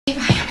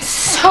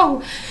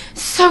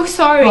so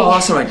sorry. Oh,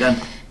 that's all right then.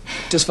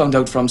 Just found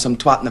out from some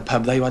twat in the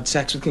pub that you had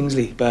sex with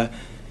Kingsley, but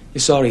you're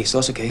sorry, so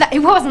that's okay. It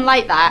wasn't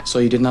like that. So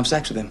you didn't have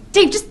sex with him?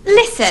 Dave, just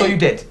listen. So you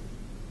did?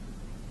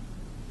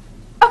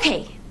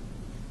 Okay,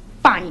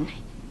 fine.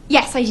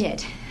 Yes, I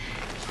did.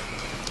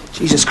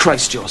 Jesus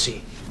Christ,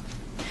 Josie.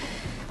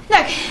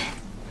 Look,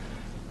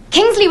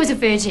 Kingsley was a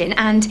virgin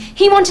and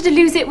he wanted to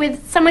lose it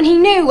with someone he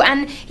knew,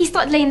 and he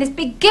started laying this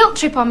big guilt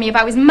trip on me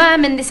about his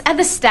mum and this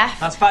other stuff.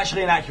 That's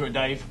factually inaccurate,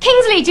 Dave.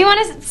 Kingsley, do you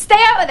want to stay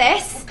out of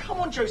this? Oh, come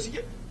on, Josie.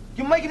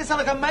 You're making it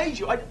sound like I made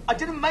you. I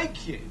didn't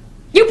make you.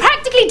 You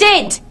practically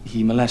did!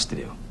 He molested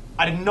you?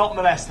 I did not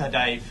molest her,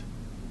 Dave.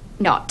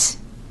 Not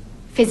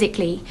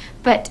physically,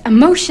 but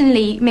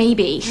emotionally,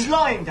 maybe. She's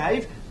lying,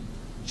 Dave.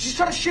 She's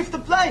trying to shift the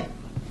blame.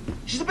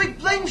 She's a big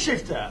blame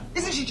shifter,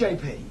 isn't she,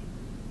 JP?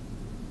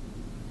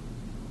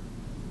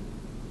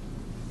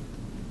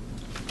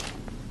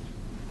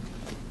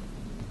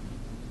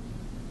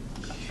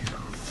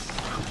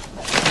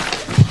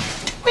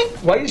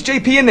 Why is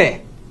JP in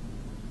there?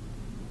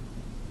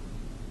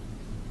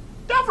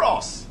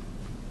 Davros!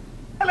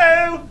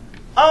 Hello!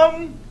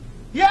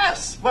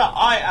 Yes! Well,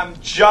 I am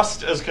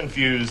just as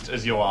confused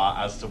as you are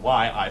as to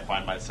why I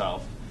find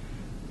myself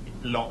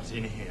locked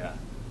in here.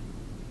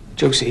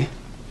 Josie?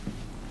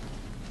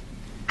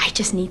 I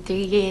just need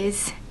 3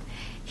 years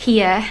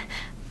here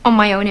on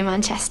my own in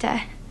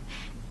Manchester.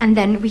 And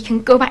then we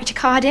can go back to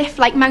Cardiff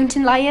like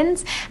mountain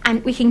lions,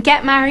 and we can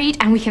get married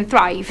and we can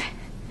thrive.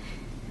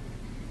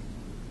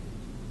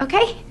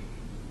 Okay?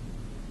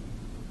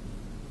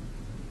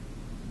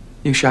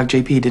 You shagged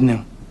JP, didn't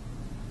you?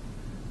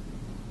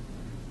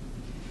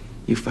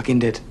 You fucking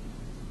did.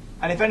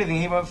 And if anything,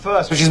 he went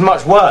first, which is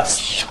much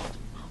worse.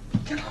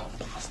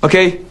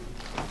 Okay?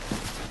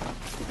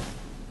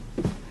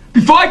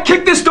 Before I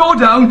kick this door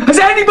down, has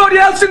anybody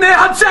else in there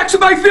had sex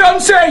with my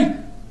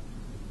fiancée?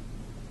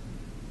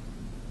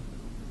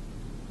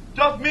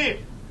 Just me.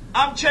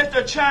 I'm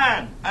Chester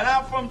Chan, and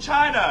I'm from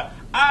China.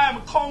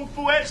 I'm Kung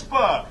Fu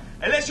expert.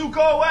 Unless you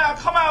go away, I'll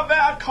come out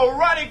there and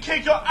karate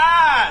kick your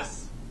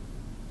ass!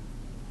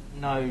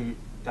 No,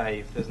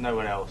 Dave, there's no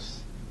one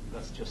else.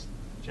 That's just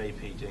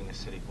JP doing a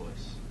silly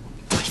voice.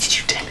 Why did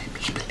you tell him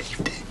he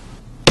believed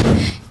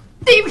it?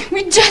 Dave, can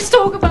we just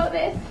talk about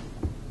this?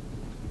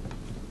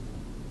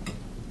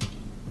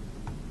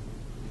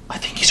 I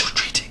think he's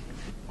retreating.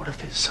 What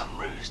if it's some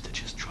ruse to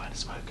just try to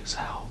smoke us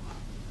out?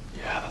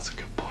 Yeah, that's a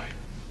good point.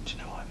 Do you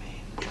know what I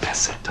mean? We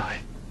best sit tight.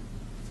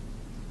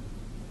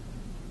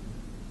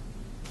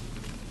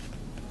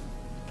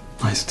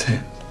 Nice tip.